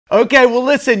Okay, well,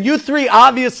 listen, you three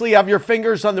obviously have your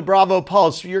fingers on the Bravo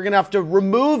pulse. You're going to have to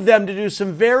remove them to do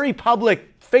some very public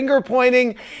finger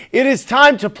pointing. It is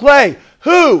time to play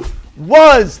Who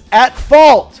Was at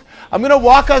Fault? I'm going to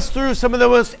walk us through some of the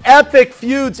most epic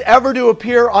feuds ever to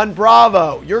appear on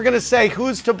Bravo. You're going to say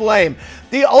who's to blame.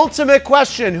 The ultimate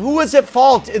question, who was at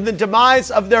fault in the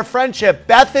demise of their friendship,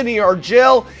 Bethany or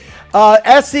Jill?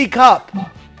 S.E. Cupp.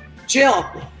 Jill.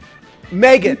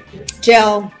 Meghan.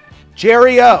 Jill.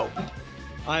 Jerry O.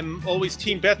 I'm always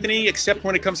Team Bethany, except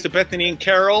when it comes to Bethany and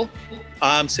Carol.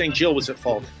 I'm saying Jill was at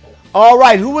fault. All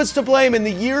right, who was to blame in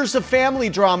the years of family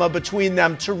drama between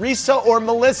them, Teresa or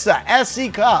Melissa? S.E.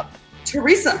 Cupp.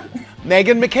 Teresa.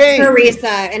 Meghan McCain. Teresa,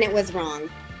 and it was wrong.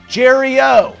 Jerry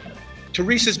O.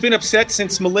 Teresa's been upset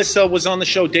since Melissa was on the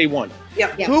show day one.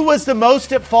 Yep. Who was the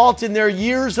most at fault in their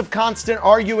years of constant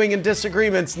arguing and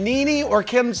disagreements, Nene or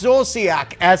Kim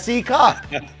Zolciak? S.E. Cupp.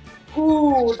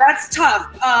 Ooh, that's tough.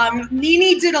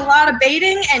 Nene did a lot of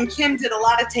baiting and Kim did a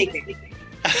lot of taking.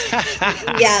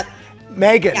 Yeah.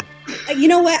 Meghan. Yeah. You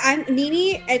know what?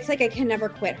 Nene, it's like I can never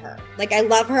quit her. Like, I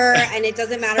love her, and it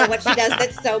doesn't matter what she does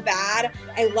that's so bad.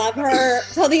 I love her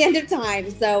till the end of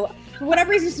time. So, for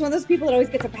whatever reason, she's one of those people that always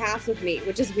gets a pass with me,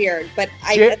 which is weird, but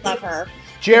I love her.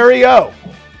 Jerry O.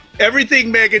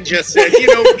 Everything Meghan just said.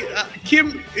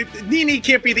 Nene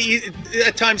can't be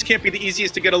at times can't be the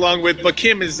easiest to get along with, but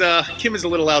Kim is a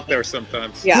little out there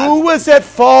sometimes. Yeah. Who was at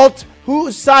fault?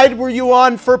 Whose side were you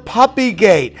on for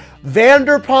Puppygate?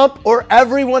 Vanderpump or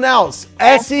everyone else?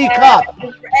 S.E. Cupp.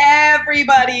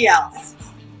 Everybody else.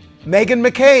 Meghan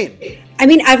McCain. I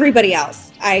mean, everybody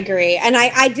else. I agree. And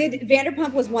I did,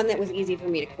 Vanderpump was one that was easy for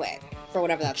me to quit, for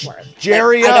whatever that's worth.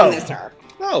 Jerry O. I don't miss her.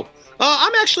 Oh,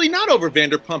 I'm actually not over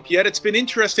Vanderpump yet. It's been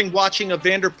interesting watching a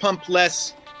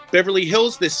Vanderpump-less Beverly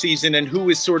Hills this season and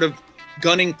who is sort of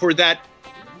gunning for that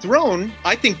throne.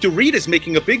 I think Dorit is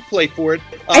making a big play for it.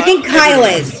 I think Kyle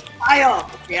is. Kyle.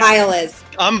 Yeah. Kyle is.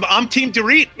 I'm Team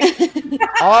Dorit.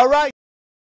 All right.